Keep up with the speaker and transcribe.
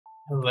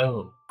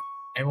Hello,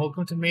 and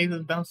welcome to Maze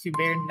of Bouncy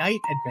Bear Night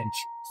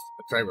Adventures.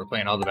 That's right, we're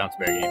playing all the Bouncy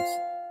Bear games.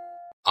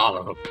 All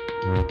of them.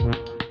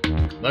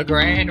 The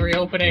grand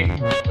reopening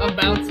of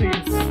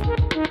Bouncies.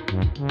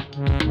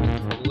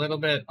 A little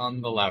bit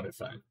on the louder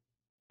side.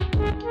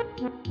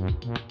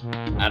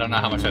 I don't know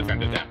how much I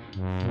turned it down.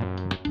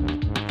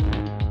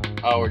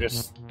 Oh, we're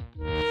just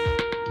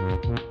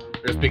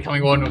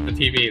becoming one with the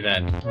TV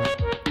then.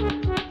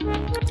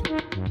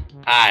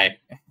 Hi.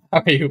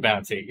 How are you,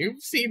 Bouncy?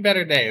 You've seen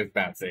better days,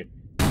 Bouncy.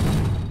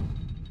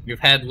 You've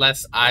had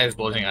less eyes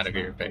bulging out of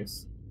your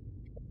face.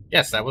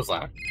 Yes, that was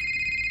loud.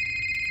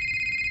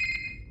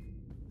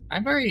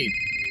 I'm very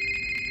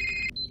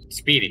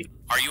speedy.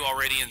 Are you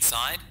already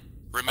inside?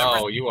 Remember?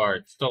 Oh, you are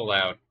so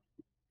loud.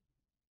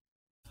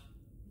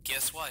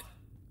 Guess what?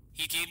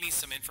 He gave me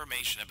some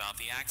information about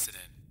the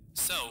accident.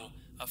 So,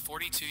 a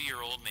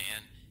 42-year-old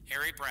man,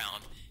 Harry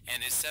Brown,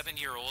 and his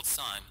 7-year-old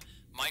son,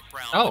 Mike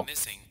Brown, went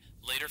missing,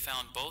 later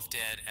found both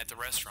dead at the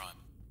restaurant.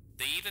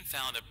 They even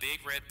found a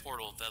big red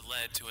portal that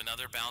led to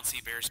another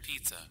Bouncy Bear's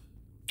pizza.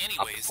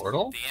 Anyways,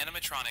 the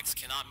animatronics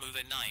cannot move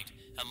at night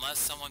unless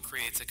someone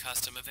creates a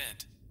custom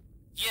event.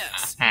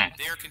 Yes,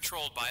 they are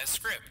controlled by a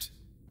script.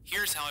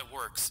 Here's how it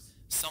works.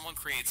 Someone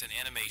creates an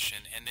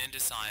animation and then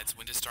decides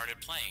when to start it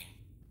playing.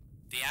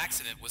 The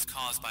accident was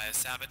caused by a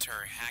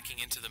saboteur hacking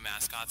into the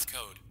mascot's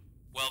code.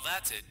 Well,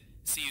 that's it.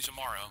 See you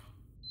tomorrow.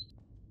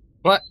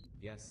 What?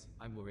 Yes,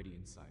 I'm already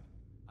inside.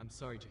 I'm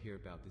sorry to hear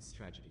about this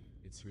tragedy.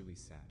 It's really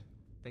sad.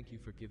 Thank you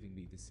for giving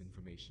me this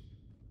information.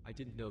 I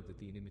didn't know that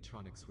the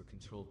animatronics were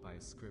controlled by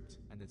a script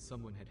and that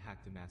someone had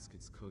hacked the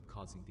mascot's code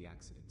causing the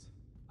accident.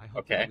 I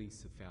hope the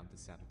police have found the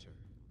saboteur.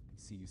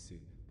 See you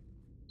soon.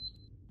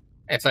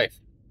 It's safe.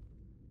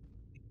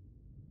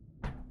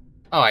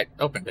 Oh, I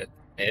opened it.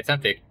 It's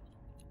empty.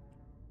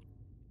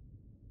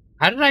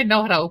 How did I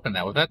know how to open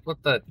that? Was that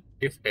what the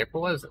piece of paper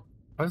was?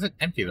 Why was it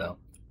empty, though?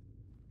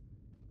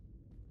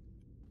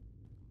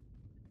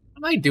 What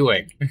am I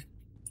doing?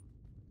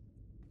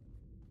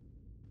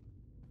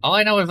 All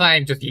I know is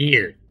I'm just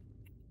here.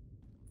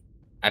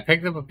 I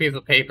picked up a piece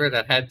of paper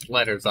that had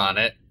letters on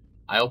it.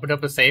 I opened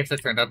up a safe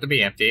that turned out to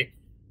be empty.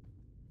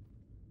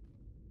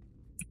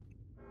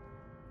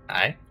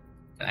 Hi.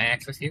 Can I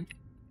access you?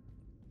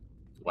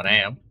 What I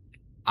am.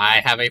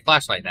 I have a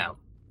flashlight now.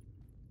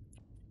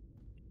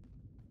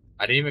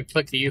 I didn't even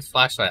click to use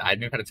flashlight. I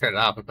knew how to turn it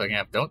off by clicking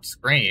up. Don't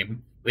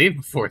scream. Leave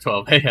before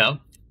 12 a.m.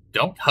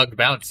 Don't hug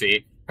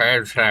Bouncy.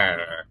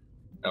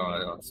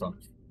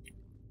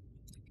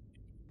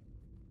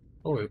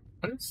 Oh,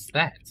 what is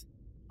that?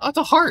 Oh, it's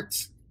a heart!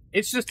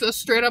 It's just a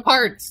straight up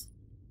heart!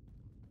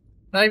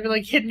 Not even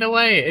like hidden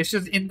away, it's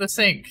just in the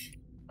sink.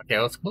 Okay,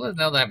 well, it's cool to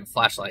know that I have a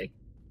flashlight.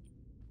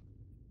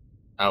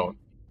 Oh.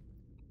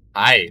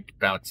 Hi,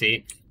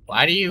 Bouncy.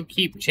 Why do you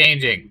keep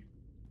changing?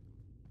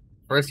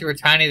 First you were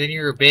tiny, then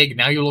you were big,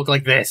 now you look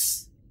like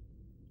this.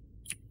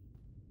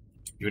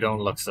 You don't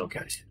look so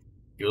good.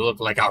 You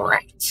look like a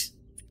rat.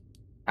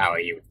 How are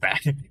you,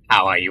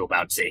 How are you,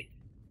 Bouncy?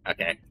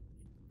 Okay.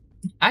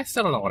 I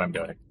still don't know what I'm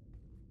doing.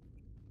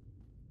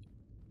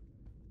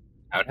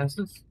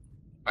 Outhouses?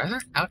 Are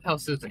there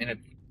outhouses in a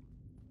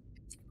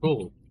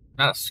school?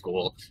 Not a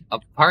school. A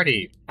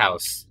party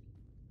house.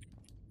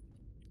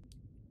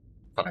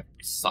 I thought I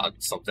saw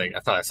something. I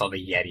thought I saw the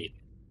Yeti.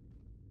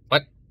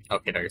 What?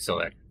 Okay, no, you're still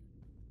there.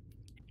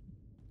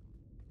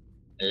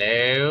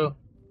 Hello?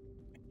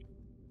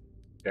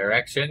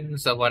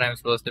 Directions of what I'm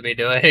supposed to be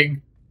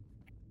doing?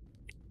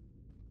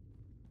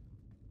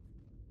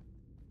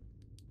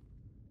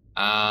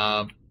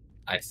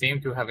 I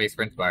seem to have a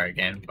sprint bar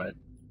again, but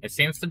it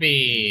seems to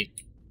be...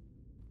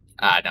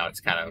 no, it's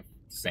kind of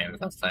the same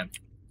as last time.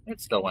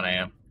 It's still 1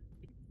 a.m.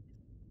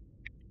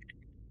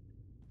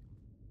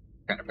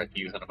 Kind of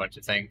confused on a bunch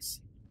of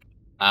things.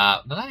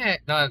 But I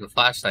know I have the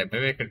flashlight.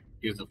 Maybe I could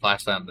use the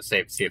flashlight on the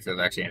safe to see if there's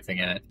actually anything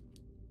in it.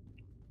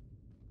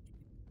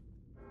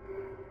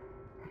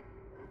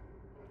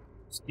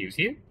 Excuse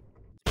you?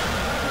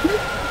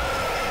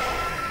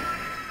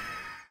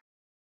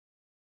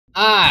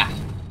 Ah!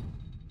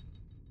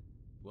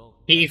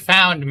 He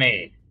found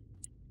me!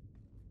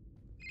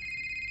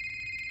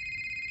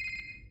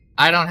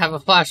 I don't have a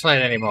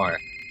flashlight anymore.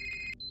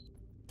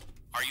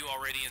 Are you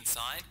already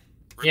inside?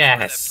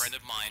 Remember yes. that friend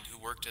of mine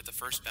who worked at the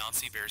first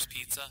Bouncy Bear's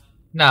Pizza?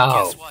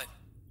 No. Guess what?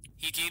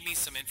 He gave me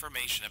some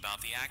information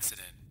about the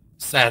accident.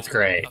 So, that's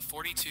great. A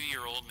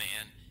 42-year-old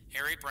man,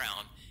 Harry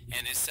Brown,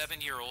 and his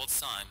 7-year-old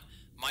son,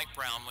 Mike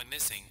Brown, went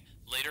missing,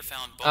 later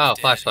found both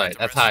dead flashlight.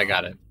 That's how I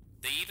got it.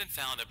 They even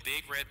found a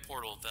big red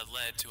portal that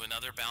led to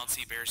another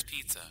Bouncy Bear's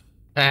Pizza.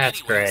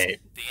 That's great.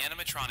 The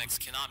animatronics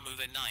cannot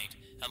move at night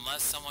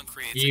unless someone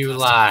creates you a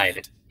custom lied.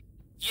 Event.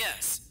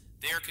 Yes,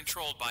 they are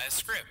controlled by a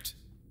script.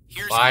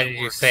 Here's Why how it did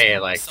you works. say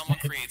it like someone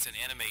creates an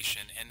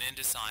animation and then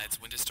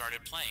decides when to start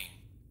it playing.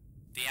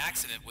 The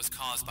accident was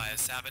caused by a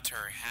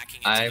saboteur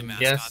hacking into the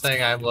mascot's code.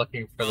 I'm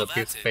looking for the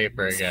piece of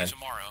paper again. See you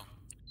tomorrow.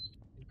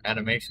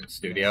 Animation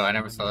studio. I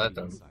never saw that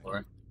done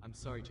before. I'm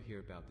sorry to hear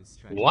about this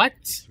tragedy. What?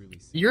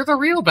 You're the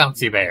real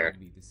Bouncy Bear.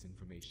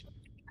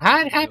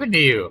 How'd it happen to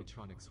you?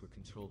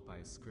 controlled by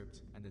a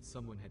script and that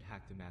someone had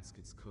hacked the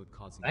mascot's code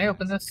causing. Can I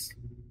open this?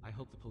 I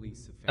hope the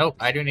police have found. Oh,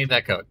 I do need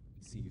that code.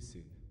 See you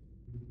soon.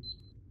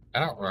 I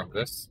don't remember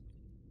this.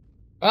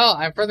 Well,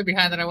 I'm further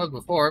behind than I was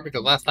before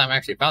because last time I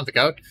actually found the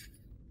code.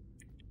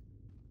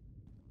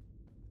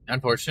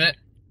 Unfortunate.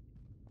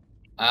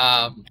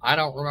 I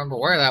don't remember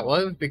where that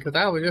was because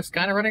I was just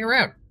kind of running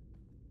around.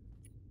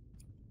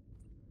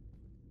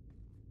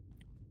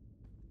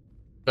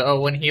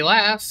 So when he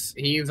laughs,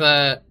 he's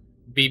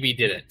BB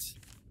did it.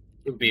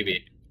 Who's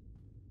BB?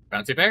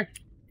 Bouncy Bear?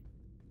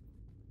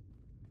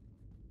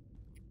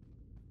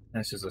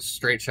 That's just a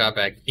straight shot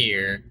back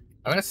here.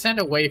 I'm gonna send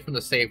away from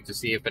the safe to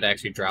see if it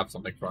actually drops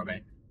something for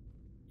me.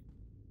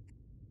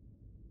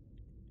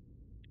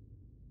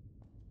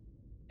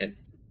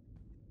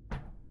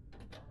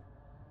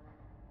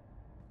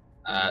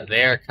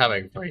 They are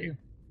coming for you.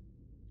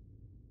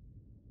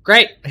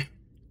 Great!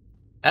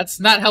 That's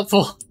not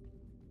helpful.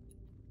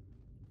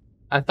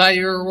 I thought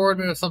you were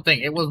rewarding me with something.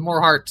 It was more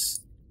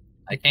hearts.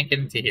 I can't get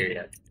into here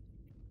yet.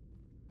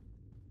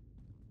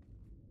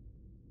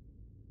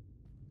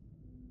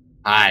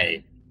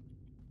 Hi.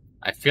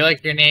 I feel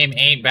like your name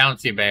ain't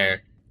Bouncy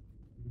Bear.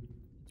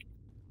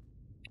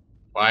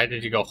 Why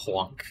did you go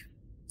honk?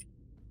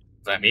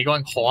 Is that me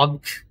going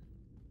honk?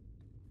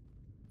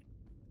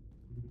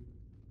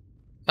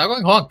 Stop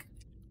going honk.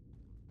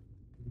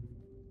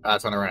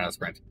 That's when I ran out of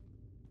sprint.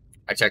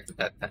 I checked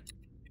that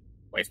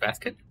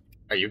wastebasket.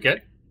 Are you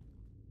good?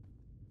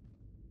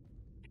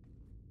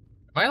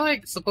 Am I,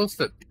 like, supposed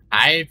to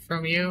hide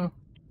from you?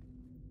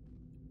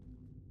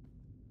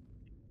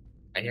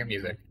 I hear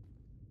music.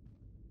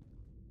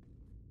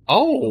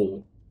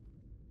 Oh!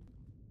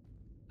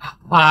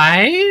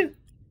 Hi?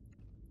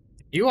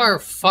 You are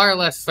far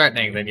less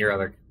threatening than your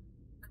other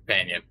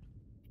companion.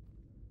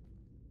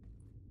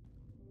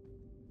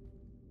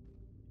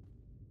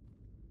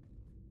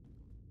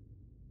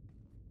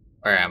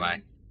 Where am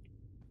I?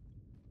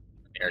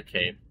 The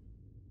arcade,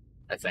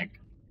 I think.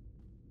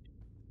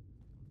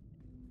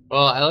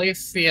 Well, at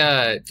least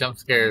the jump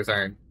scares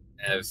aren't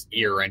as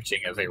ear-wrenching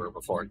as they were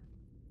before.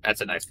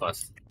 That's a nice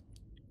plus.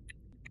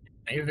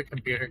 Can I use the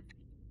computer?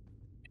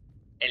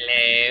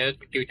 Hello,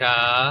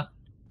 computer.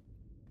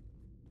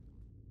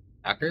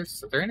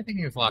 Lockers? Is there anything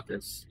in these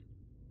lockers?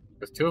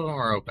 Because 2 of them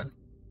are open.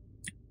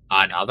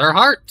 Another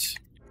heart!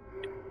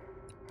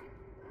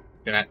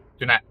 Do not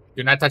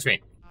touch me.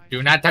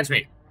 Do not touch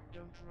me.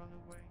 Don't run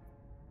away.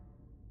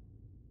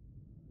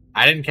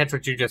 I didn't catch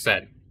what you just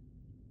said.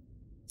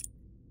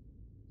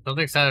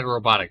 Something sounded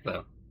robotic,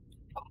 though.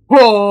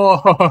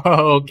 Whoa!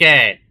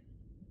 Okay.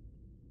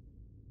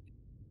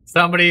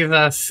 Somebody's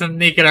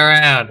sneaking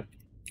around.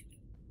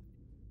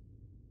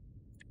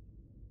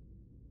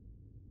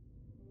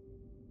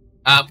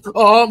 I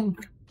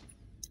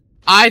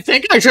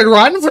think I should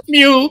run from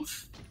you.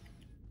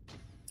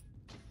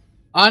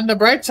 On the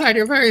bright side,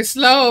 you're very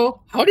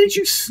slow. How did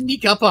you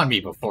sneak up on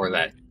me before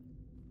that?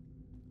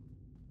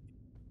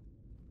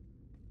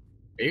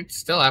 Are you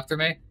still after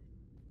me?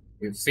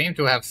 You seem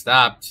to have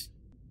stopped.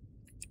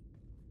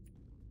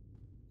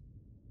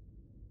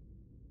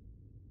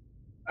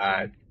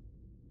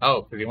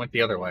 Oh, because you went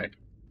the other way.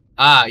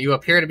 Ah, you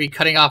appear to be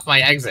cutting off my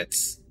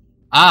exits.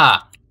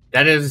 Ah,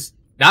 that is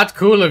not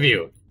cool of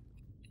you.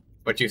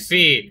 But you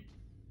see...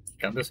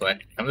 Come this way.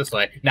 Come this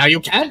way. Now you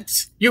can't!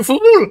 You fool!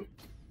 Run,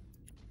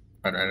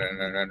 run, run,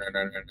 run, run, run, run,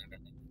 run,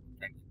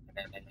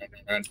 run,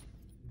 run.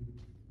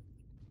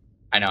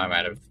 I know I'm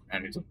out of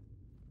energy.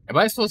 Am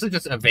I supposed to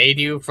just evade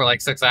you for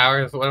like 6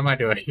 hours? What am I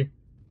doing?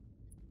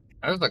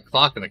 There's a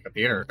clock in the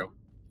computer.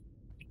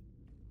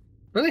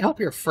 Really hope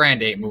your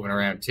friend ain't moving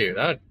around too.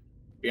 That would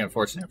be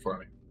unfortunate for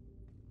me.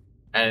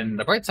 And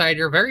the bright side,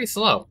 you're very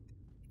slow.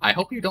 I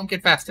hope you don't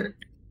get faster.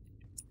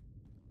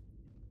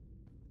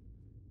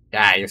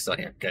 Yeah, you're still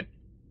here. Good.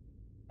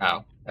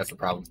 Oh, that's the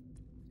problem.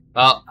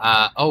 Well,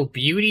 oh,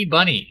 Beauty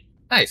Bunny.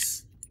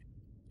 Nice.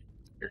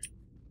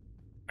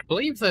 I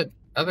believe the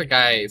other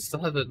guy still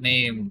had the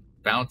name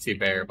Bouncy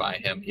Bear by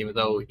him, even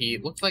though he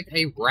looks like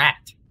a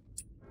rat.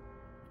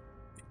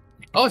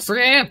 Oh, it's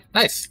 3 AM.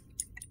 Nice.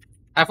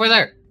 Halfway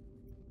there.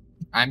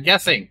 I'm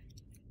guessing.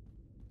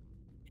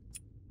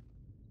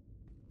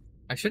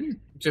 I shouldn't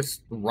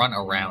just run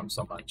around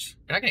so much.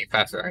 You're not getting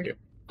faster, are you?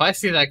 If I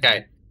see that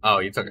guy... Oh,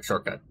 you took a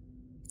shortcut.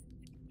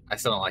 I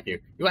still don't like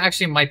you. You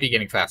actually might be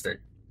getting faster.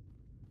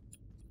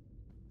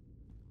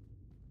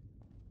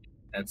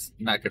 That's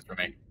not good for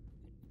me.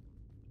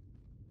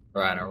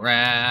 Run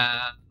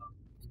around.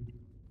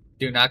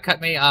 Do not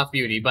cut me off,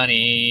 Beauty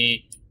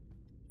Bunny.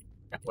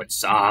 That would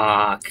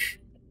suck.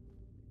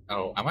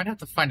 Oh, I might have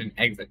to find an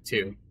exit,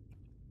 too.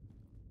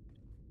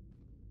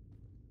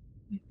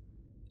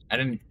 I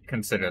didn't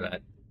consider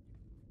that.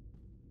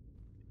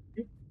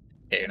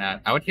 Okay, you're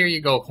not. I would hear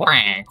you go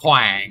quang,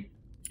 quang.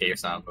 Okay, you're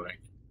not moving.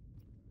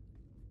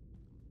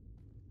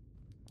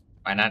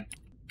 Why not?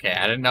 Okay,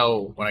 I didn't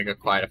know when I got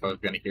quiet if I was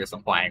going to hear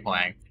some quang,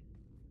 quang.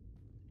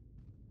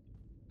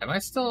 Am I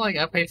still, like,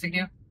 outpacing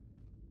you?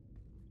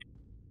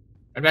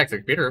 I'm back to the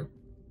computer room.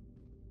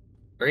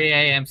 3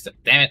 AM still.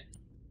 Damn it.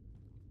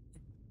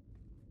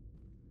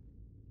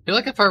 feel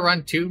like if I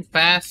run too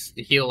fast,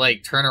 he'll,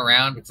 like, turn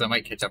around because I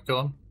might catch up to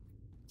him.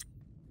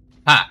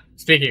 Ha!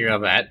 Speaking of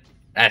that,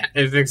 that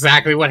is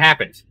exactly what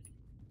happened.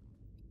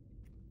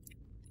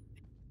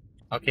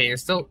 Okay, you're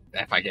still...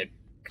 If I get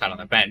caught on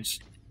the bench.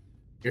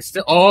 You're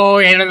still... Oh,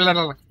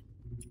 yeah,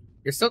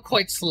 you're still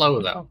quite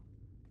slow, though.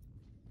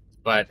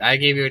 But I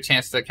gave you a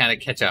chance to kind of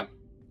catch up.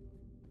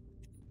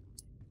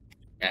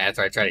 Yeah, that's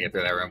why I try to get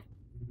through that room.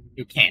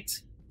 You can't.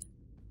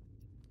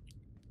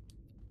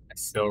 I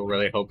still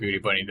really hope Beauty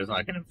Bunny does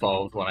not get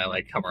involved when I,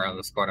 like, come around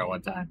this corner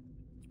one time.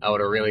 That would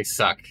have really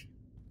sucked.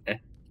 Eh.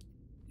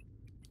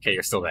 Okay,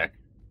 you're still there.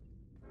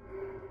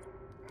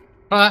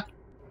 Huh?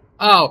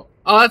 Oh,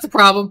 that's a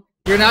problem.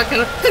 You're not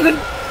gonna...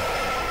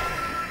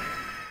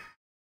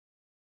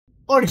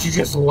 Oh, did you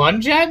just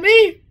lunge at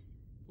me?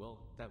 Well,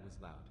 that was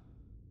loud.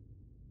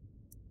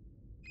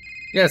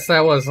 Yes,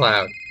 that was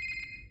loud.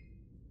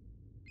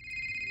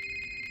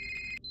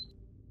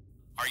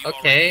 Are you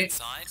okay,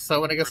 inside? So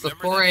when it gets to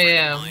 4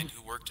 a.m.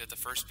 who worked at the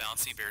first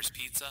Bouncy Bear's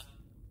Pizza?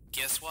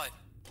 Guess what?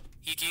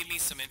 He gave me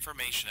some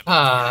information about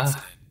the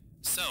accident.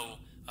 So,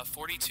 a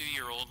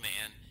 42-year-old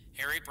man,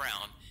 Harry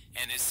Brown,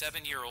 and his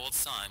 7-year-old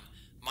son,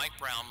 Mike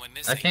Brown, went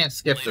missing. I can't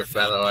skip this,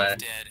 by the way.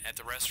 Dead at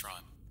the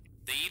restaurant.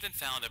 They even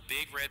found a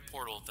big red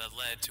portal that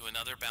led to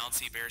another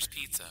Bouncy Bear's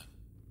Pizza.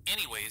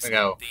 Anyways, the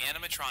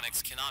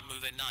animatronics cannot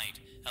move at night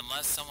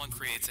unless someone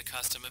creates a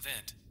custom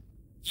event.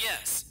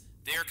 Yes,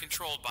 they are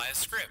controlled by a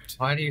script.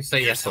 Why do you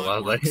say yes so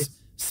loudly?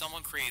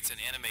 Someone creates an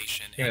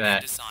animation and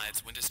then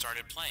decides when to start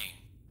it playing.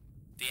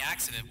 The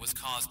accident was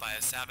caused by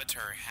a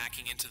saboteur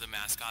hacking into the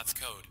mascot's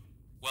code.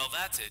 Well,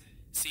 that's it.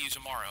 See you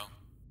tomorrow.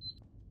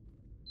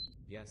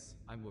 Yes,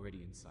 I'm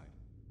already inside.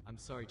 I'm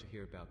sorry to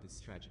hear about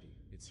this tragedy.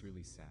 It's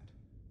really sad.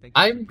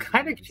 I'm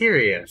kind of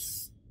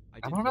curious.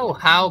 I don't know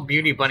how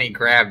Beauty Bunny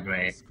grabbed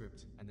me.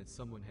 And that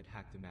someone had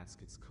hacked the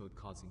mascot's code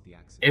causing the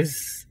accident.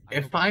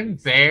 If I'm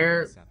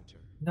there...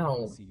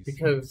 No,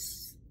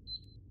 because...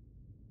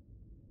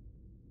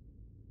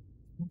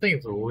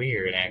 Something's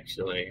weird,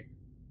 actually.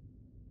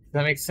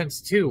 That makes sense,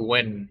 too,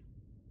 when...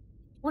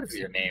 What is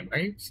your name? Are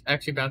you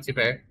actually Bouncy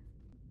Bear?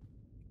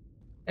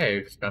 Hey,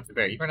 you're just Bouncy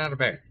Bear. You're not a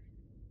bear.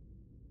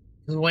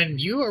 Because when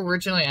you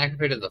originally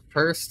activated the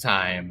first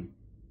time,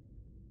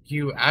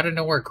 you out of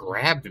nowhere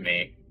grabbed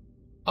me.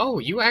 Oh,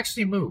 you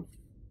actually moved.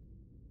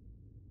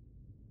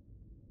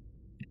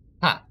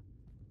 Huh.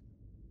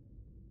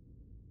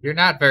 You're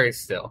not very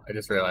still, I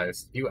just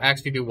realized. You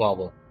actually do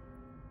wobble.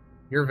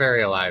 You're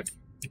very alive.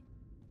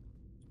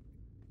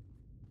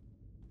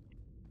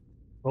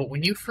 But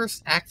when you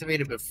first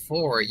activated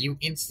before, you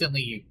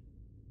instantly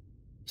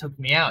took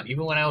me out.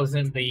 Even when I was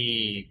in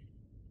the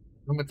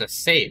room with the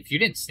safe, you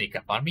didn't sneak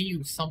up on me.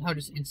 You somehow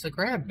just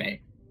insta-grabbed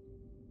me.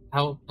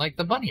 How, like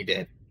the bunny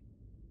did.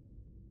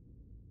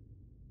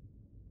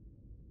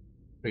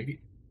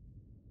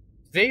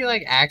 They,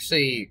 like,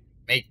 actually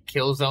make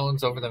kill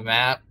zones over the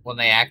map when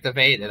they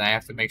activate, and I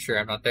have to make sure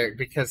I'm not there,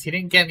 because he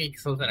didn't get me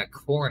because I was in a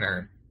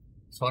corner.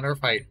 So I wonder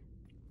if I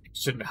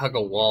shouldn't hug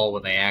a wall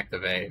when they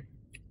activate.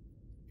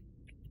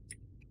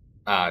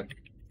 I'd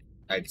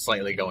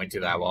slightly go into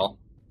that wall.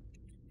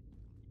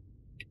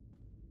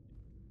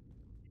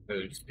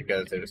 Just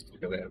because they just...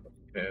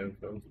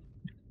 I'm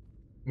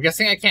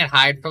guessing I can't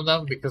hide from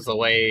them because the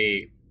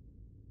way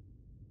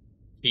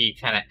he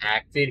kind of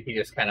acted, he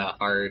just kind of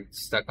hard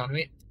stuck on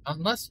me.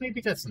 Unless maybe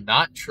that's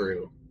not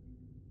true.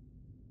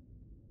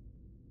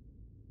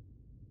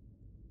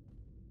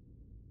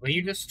 Will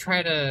you just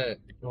try to...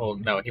 Well,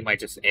 no, he might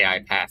just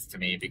AI pass to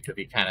me because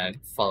he kind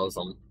of follows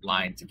a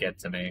line to get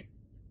to me.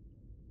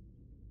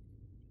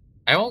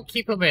 I won't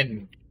keep him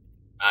in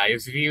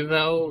eyes view,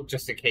 though,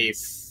 just in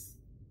case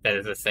that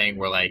is a thing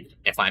where, like,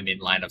 if I'm in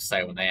line of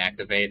sight when they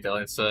activate,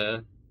 they'll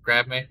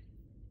grab me.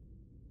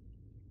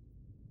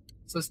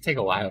 So this take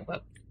a while,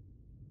 but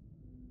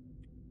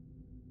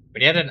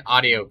he had an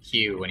audio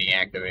cue when he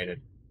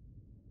activated.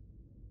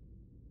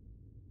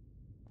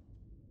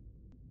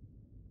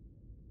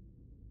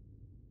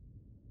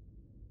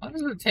 How long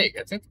does it take?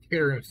 I think the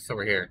computer room is just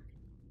over here.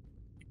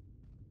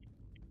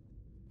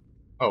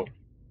 Oh.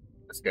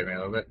 That scared me a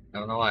little bit. I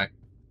don't know why.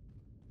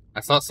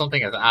 I saw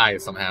something as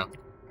eyes somehow.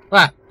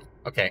 Ah!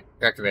 Okay,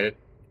 you're activated.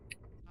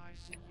 I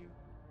see you.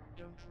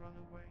 Don't run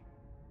away.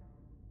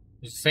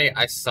 Did you say,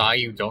 I saw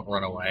you, don't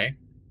run away?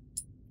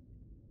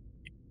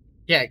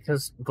 Yeah,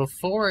 because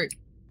before...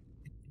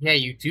 Yeah,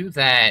 you do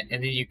that,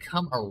 and then you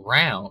come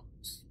around.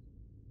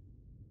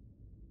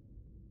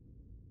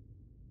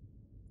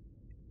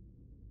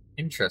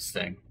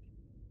 Interesting.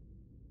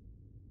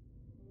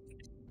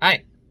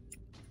 Hi.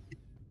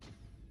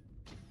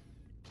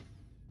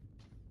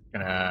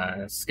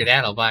 Gonna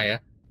skedaddle by ya.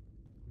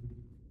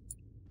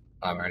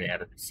 I'm already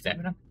out of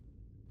stamina.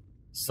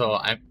 So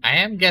I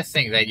am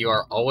guessing that you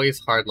are always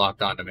hard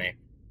locked onto me.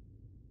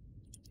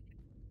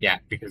 Yeah,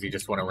 because you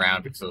just went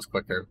around because it was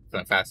quicker,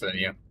 faster than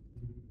you.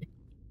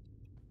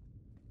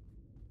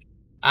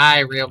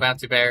 Hi, real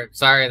Bouncy Bear.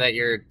 Sorry that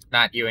you're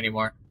not you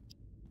anymore.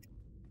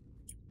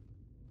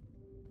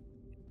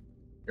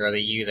 You're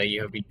the you that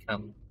you have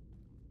become.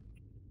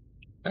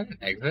 Is that an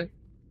exit?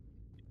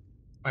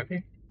 Might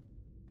be.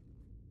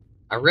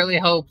 I really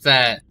hope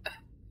that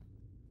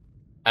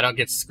I don't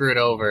get screwed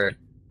over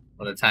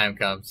when the time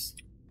comes.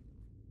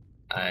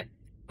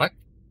 What?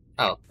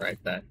 Oh, right,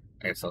 that.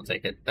 I guess I'll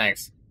take it.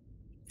 Thanks.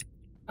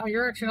 Oh,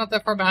 you're actually not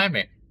that far behind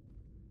me. I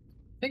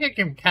think I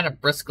can kind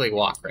of briskly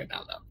walk right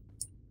now, though.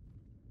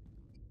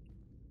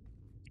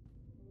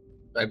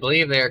 I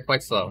believe they are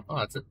quite slow.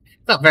 Oh, it's a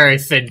very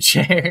thin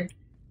chair.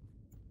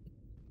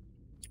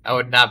 I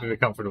would not be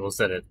comfortable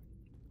sitting.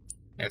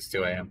 It's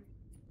 2 a.m.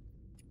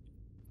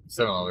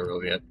 Still don't know the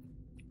rules yet.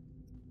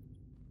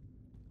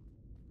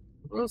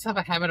 The rules have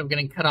a habit of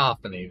getting cut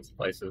off in these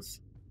places.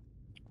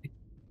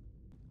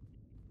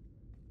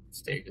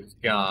 Stage is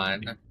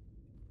gone.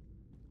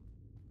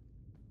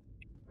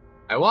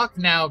 I walk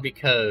now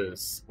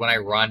because when I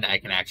run, I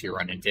can actually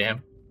run into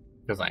him.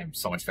 Because I am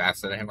so much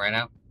faster than him right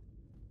now.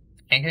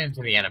 I can't get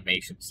into the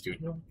animation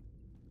studio.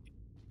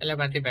 Hello,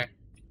 Bouncy Bear.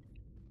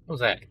 What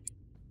was that?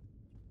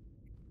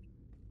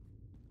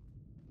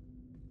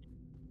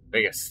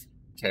 Biggest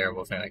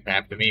terrible thing that could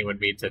happen to me would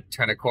be to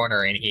turn a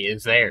corner and he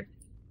is there.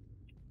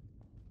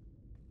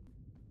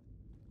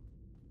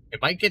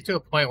 It might get to a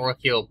point where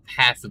he'll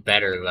pass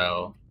better,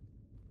 though.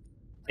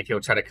 Like,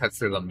 he'll try to cut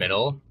through the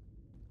middle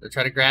to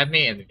try to grab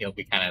me, and then he'll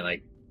be kind of,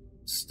 like,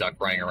 stuck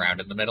running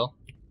around in the middle.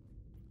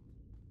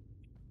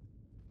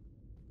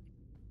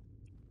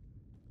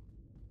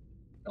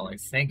 The only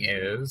thing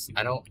is,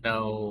 I don't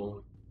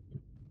know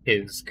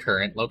his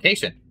current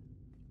location.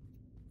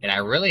 And I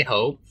really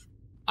hope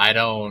I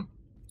don't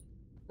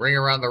ring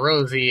around the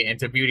rosy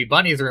into Beauty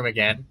Bunny's room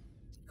again.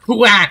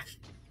 Whack!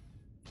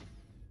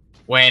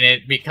 When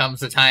it becomes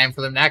the time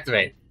for them to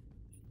activate.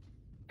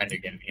 I need to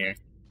get in here.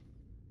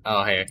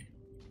 Oh, hey.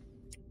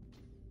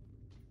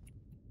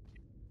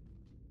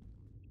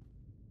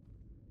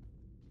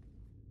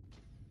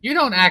 You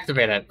don't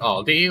activate at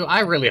all, do you?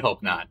 I really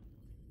hope not.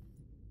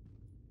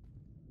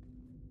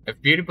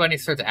 If Beauty Bunny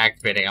starts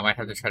activating, I might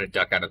have to try to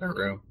duck out of the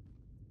room.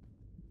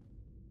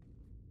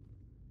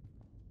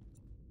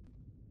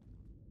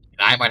 And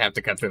I might have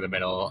to cut through the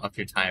middle a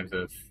few times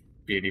if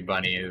Beauty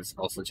Bunny is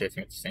also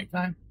chasing at the same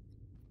time.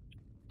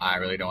 I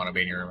really don't want to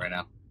be in your room right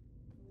now.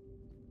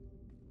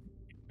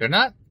 They're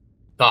not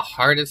the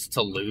hardest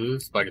to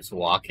lose by just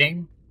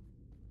walking,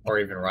 or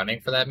even running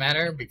for that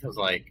matter, because,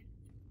 like,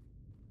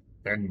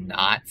 they're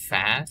not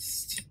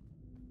fast.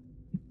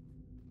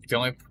 The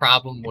only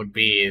problem would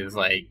be is,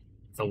 like,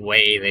 the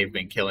way they've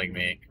been killing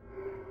me.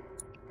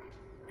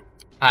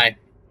 Hi.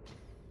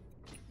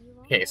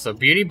 Okay, so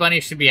Beauty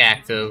Bunny should be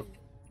active.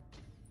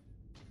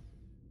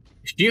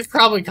 She's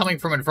probably coming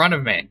from in front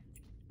of me.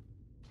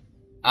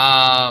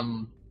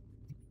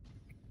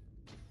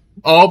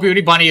 Oh,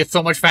 Beauty Bunny is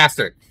so much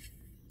faster.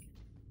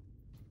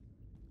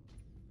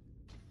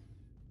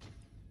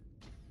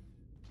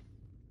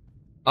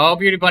 Oh,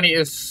 Beauty Bunny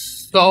is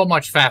so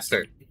much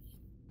faster.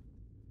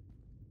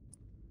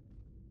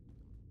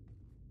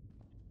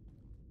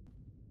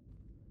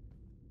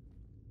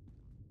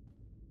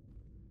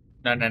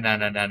 No.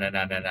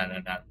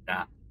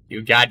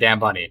 You goddamn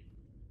bunny.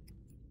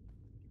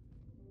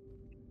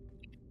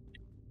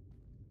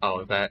 Oh,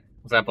 was that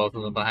both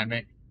of them behind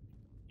me?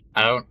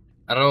 I don't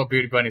know what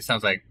Beauty Bunny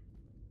sounds like.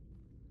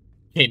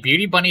 Okay,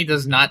 Beauty Bunny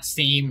does not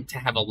seem to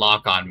have a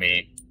lock on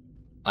me.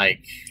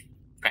 Like,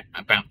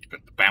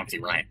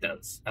 Bouncy Ryan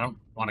does. I don't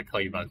want to call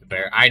you Bouncy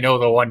Bear. I know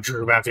the one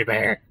true Bouncy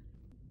Bear.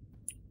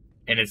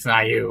 And it's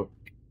not you.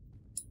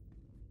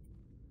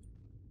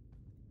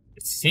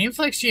 It seems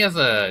like she has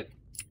a...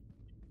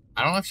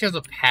 I don't know if she has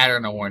a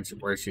pattern on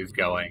where she's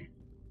going.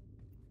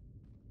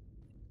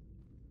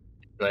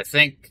 But I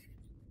think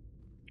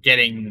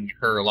getting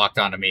her locked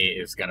onto me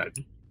is gonna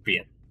be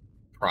a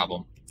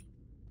problem.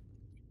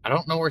 I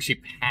don't know where she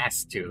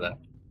passed to, though.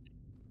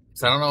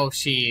 So I don't know if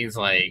she's,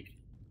 like,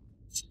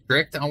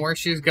 strict on where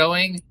she's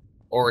going,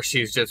 or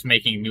she's just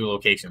making new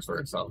locations for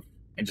herself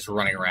and just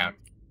running around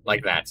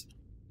like that.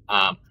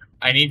 I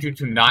need you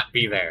to not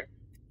be there.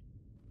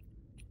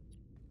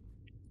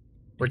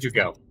 Where'd you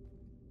go?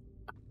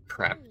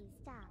 Crap.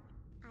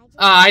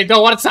 I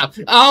don't want to stop.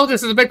 Oh,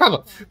 this is a big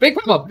problem. Big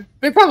problem.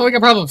 Big problem. We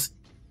got problems.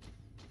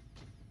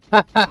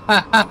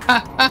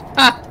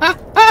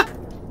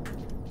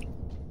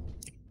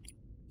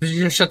 Did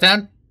you just shut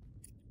down?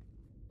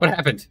 What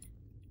happened?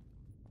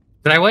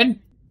 Did I win?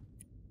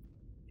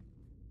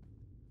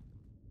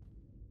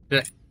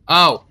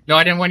 Oh, no,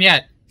 I didn't win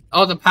yet.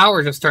 Oh, the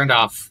power just turned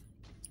off.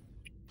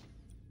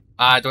 Do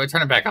I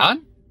turn it back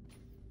on?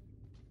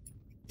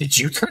 Did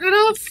you turn it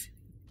off?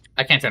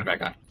 I can't turn it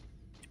back on.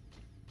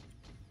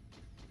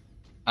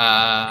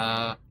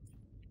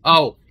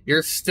 Oh,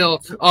 you're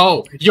still...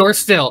 Oh, you're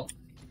still...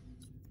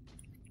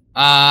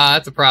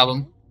 that's a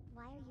problem.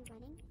 Why are you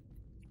running?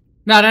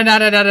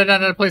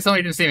 No, please,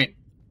 somebody didn't see me.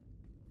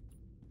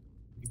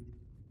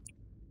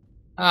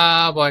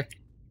 Oh, boy.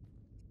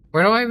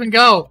 Where do I even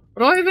go?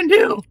 What do I even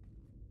do?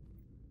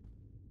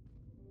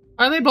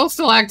 Are they both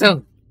still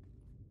active?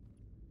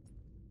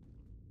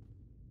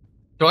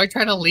 Do I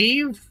try to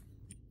leave?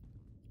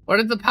 What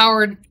did the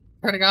power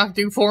turning off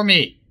do for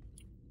me?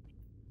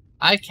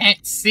 I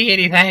can't see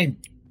anything.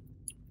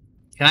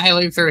 Can I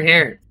leave through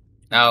here?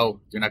 No,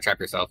 do not trap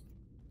yourself.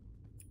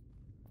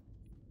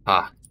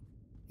 Ah.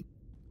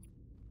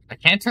 I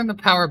can't turn the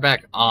power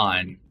back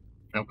on.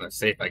 Open a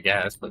safe, I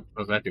guess, but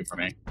what does that do for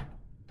me?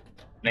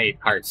 8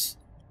 hearts.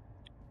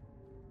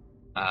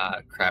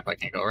 Crap, I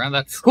can't go around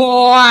that.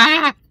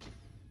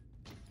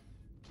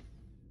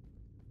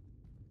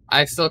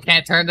 I still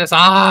can't turn this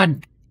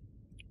on!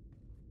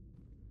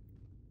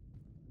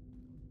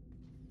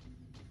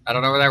 I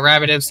don't know where that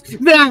rabbit is.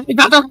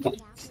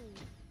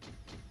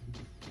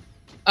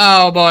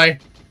 Oh boy.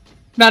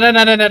 No.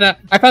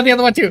 I found the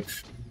other one too.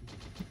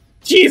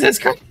 Jesus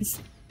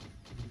Christ.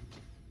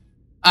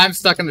 I'm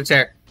stuck in the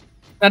chair.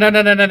 No. No.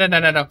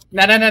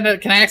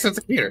 Can I access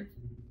the computer?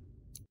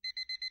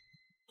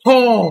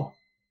 Oh!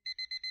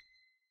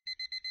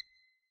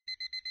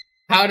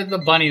 How did the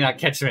bunny not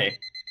catch me?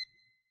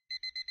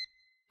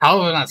 How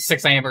was it not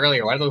 6 AM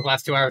earlier? Why did those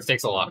last 2 hours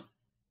take so long?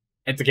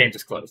 And the game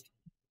just closed.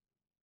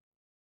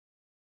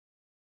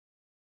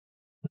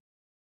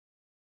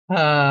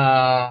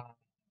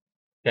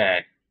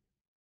 Okay.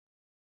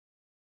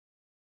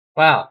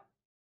 Wow.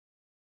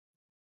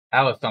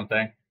 That was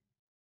something.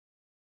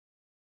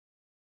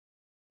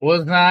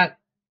 Was not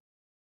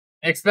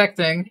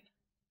expecting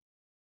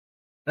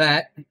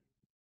that.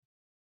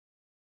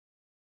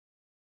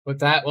 But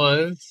that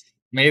was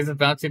Maze of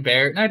Bouncy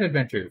Bear Night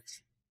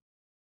Adventures.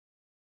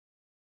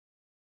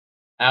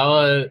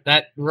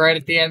 That right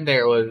at the end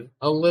there was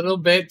a little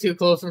bit too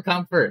close for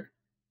comfort.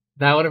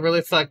 That would have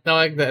really sucked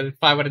knowing that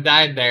if I would have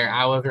died there,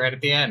 I was right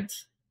at the end.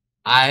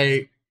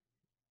 That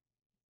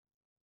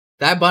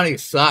bunny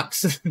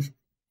sucks.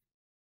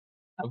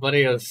 That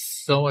bunny is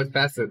so much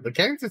faster. The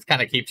characters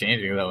kind of keep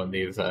changing though in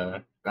these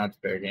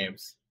Bouncy Bear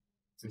games.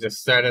 So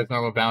just start as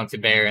normal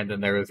Bouncy Bear, and then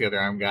there was the other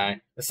arm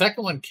guy. The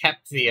second one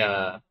kept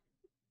the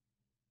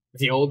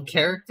old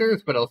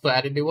characters, but also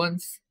added new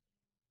ones.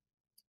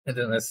 And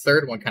then this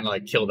third one kind of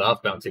like killed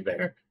off Bouncy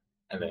Bear,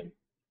 and then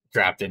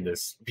dropped in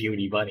this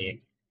beauty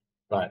bunny.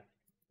 But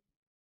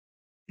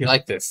if you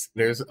like this,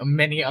 there's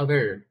many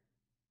other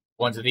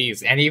ones of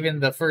these, and even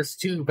the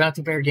first 2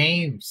 Bouncy Bear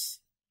games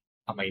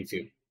on my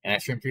YouTube. And I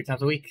stream 3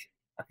 times a week.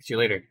 I'll catch you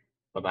later.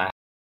 Bye-bye.